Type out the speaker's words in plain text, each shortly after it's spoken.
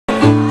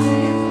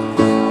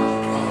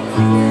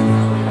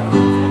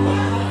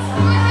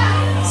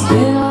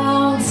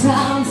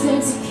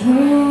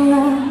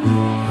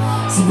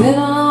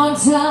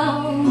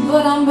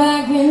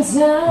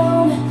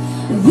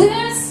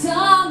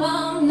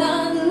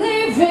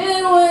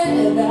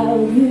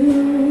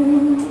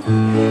you.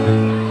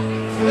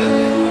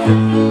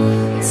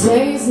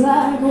 Tastes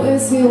like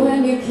whiskey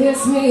when you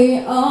kiss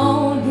me.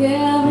 I'll give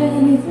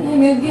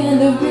anything again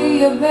to be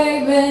your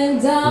baby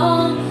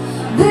doll.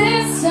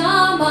 This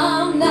time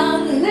I'm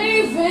not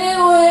leaving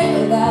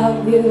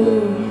without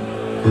you.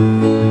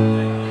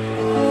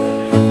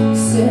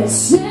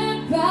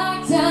 Sit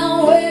back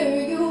down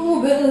where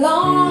you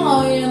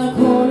belong, in the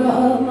corner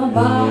of my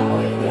bar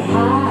with your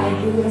high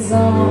heels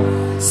on.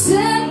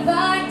 Sit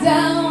back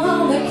down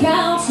on the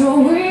couch where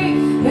we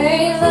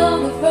made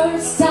love the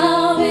first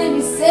time, and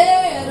you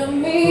said to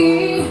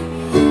me,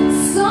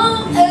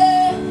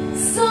 something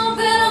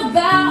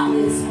about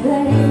this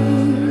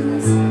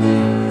place,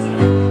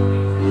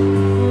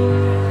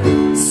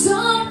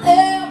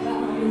 something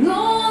about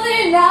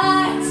lonely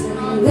nights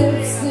and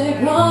lipstick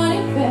on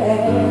your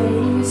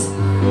face,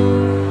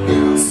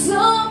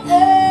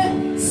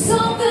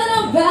 something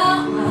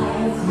about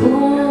my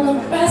cool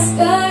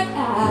Nebraska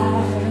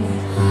eye.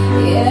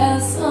 Yeah,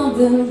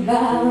 something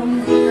about,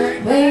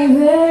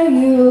 baby,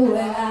 you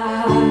and I.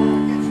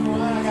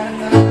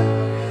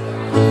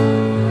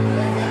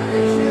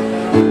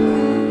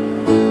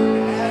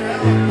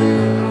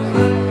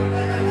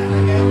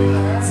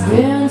 It's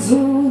been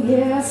 2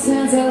 years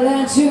since I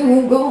let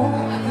you go. I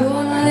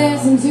couldn't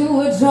listen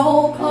to a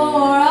joke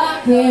or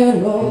I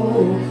can't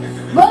roll,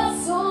 but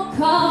some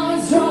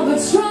cars drove a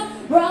truck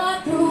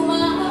right through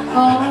my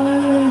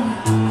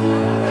heart.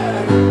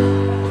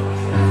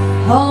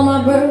 On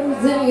my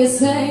birthday you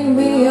sang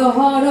me a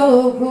heart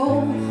of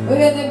gold,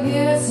 with a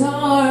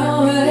guitar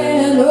on it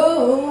and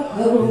no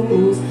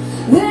clothes.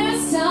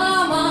 This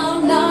time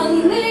I'm not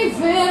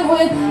leaving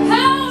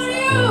without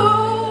you.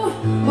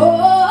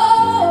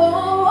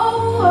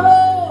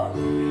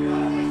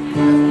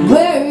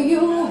 Where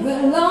you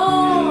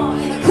belong,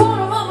 in the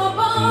corner of my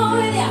bar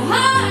with your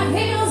high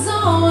heels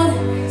on.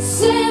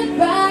 Sit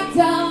back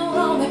down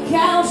on the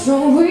couch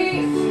where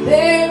we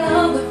made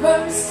love the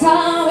first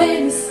time,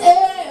 and you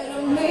said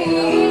to me,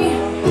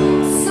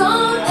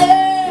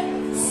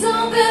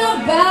 something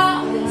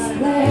about this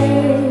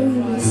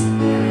place,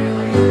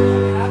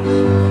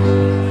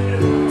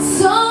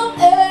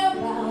 something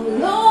about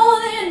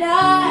lonely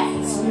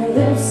nights and the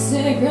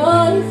lipstick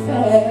on your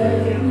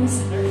face,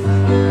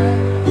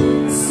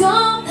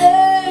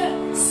 something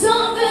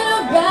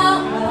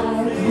about my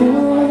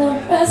cool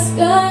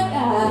Nebraska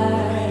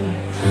guy.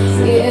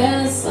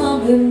 Yeah,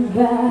 something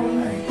about,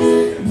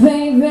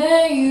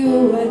 baby,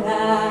 you and I.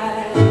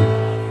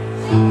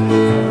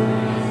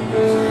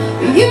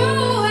 You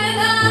and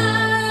I,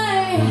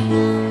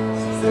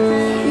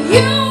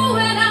 you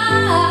and I,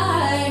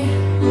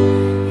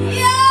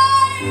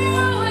 yeah, you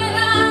and I,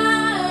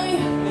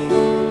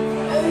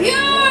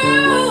 you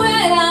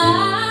and I,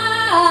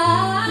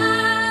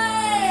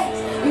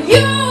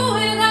 you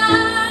and I,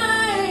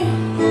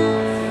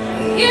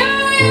 you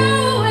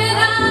and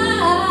I,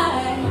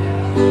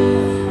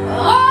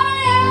 oh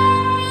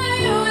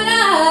yeah, you and I,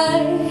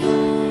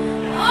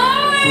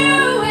 oh you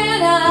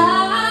and I.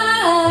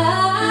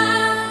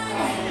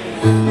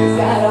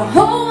 Got a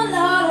whole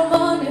lot of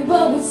money,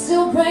 but we're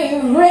still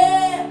paying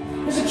rent,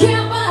 'cause you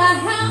can't buy a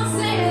house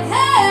in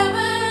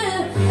heaven.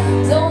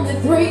 It's only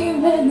 3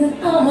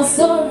 minutes, I'm a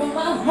story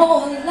my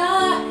whole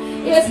life.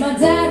 It's my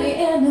daddy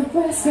in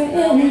Nebraska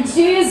and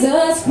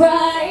Jesus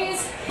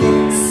Christ.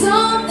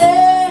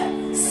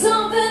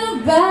 Something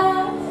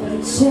about a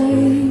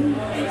change.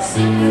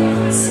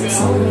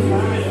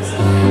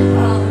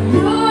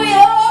 New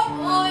York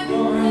boy,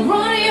 gonna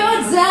run you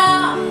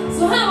down.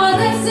 So how about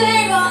this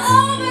thing all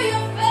over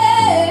your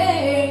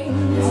face?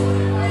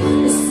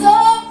 There's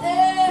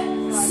something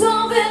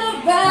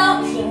about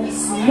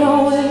just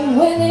knowing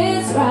when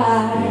it's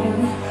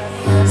right.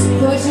 So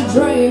put your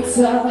drinks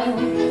up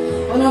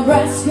for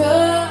Nebraska.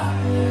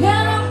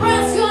 Yeah,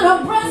 Nebraska,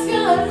 Nebraska, I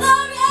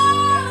love you.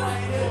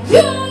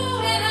 You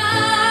and I,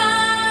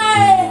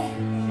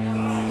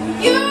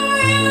 you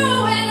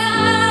and I,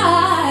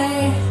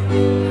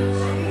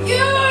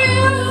 you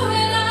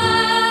and I,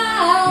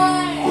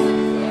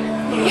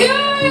 you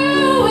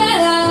and I,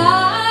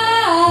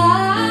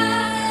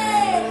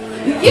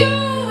 you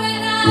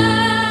and I,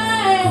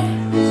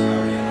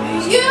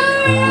 you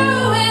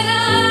and I.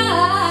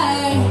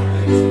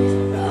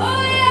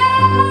 Oh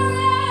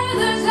yeah,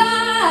 there's I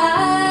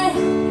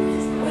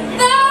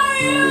without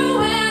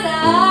you and I.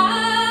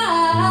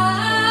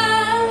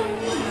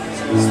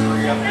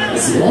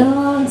 It's been a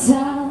long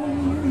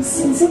time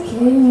since I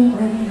came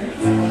away.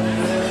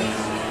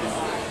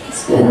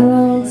 It's been a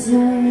long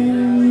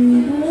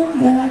time, I'm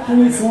back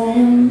in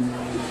town.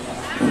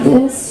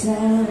 This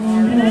time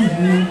I'm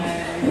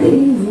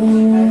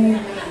leaving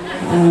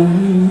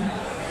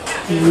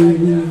without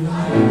you.